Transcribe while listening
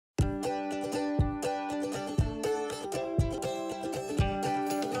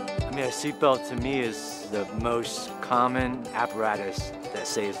I mean, a seatbelt to me is the most common apparatus that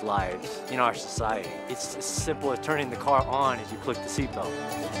saves lives in our society. It's as simple as turning the car on as you click the seatbelt.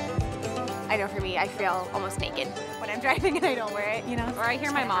 I know for me, I feel almost naked when I'm driving and I don't wear it, you know? Or I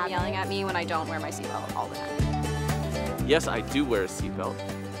hear my mom yelling at me when I don't wear my seatbelt all the time. Yes, I do wear a seatbelt,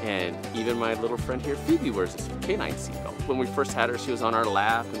 and even my little friend here, Phoebe, wears a canine seatbelt. When we first had her, she was on our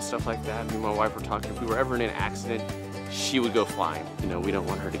lap and stuff like that. Me and my wife were talking. If we were ever in an accident, she would go flying. You know, we don't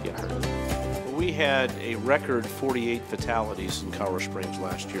want her to get hurt. We had a record 48 fatalities in Colorado Springs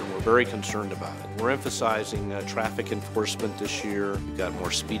last year. We're very concerned about it. We're emphasizing traffic enforcement this year. We've got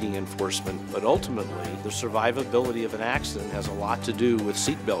more speeding enforcement, but ultimately the survivability of an accident has a lot to do with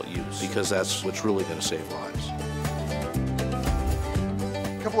seatbelt use because that's what's really going to save lives.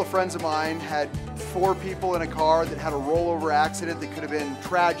 A couple of friends of mine had 4 people in a car that had a rollover accident that could have been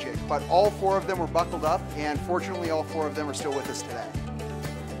tragic, but all 4 of them were buckled up, and fortunately all 4 of them are still with us today.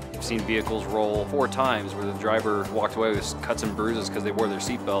 I've seen vehicles roll 4 times where the driver walked away with cuts and bruises because they wore their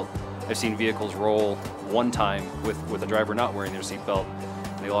seatbelt. I've seen vehicles roll 1 time with a driver not wearing their seatbelt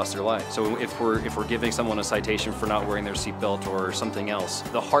and they lost their life. So if we're giving someone a citation for not wearing their seatbelt or something else,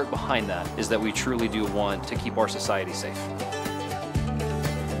 the heart behind that is that we truly do want to keep our society safe.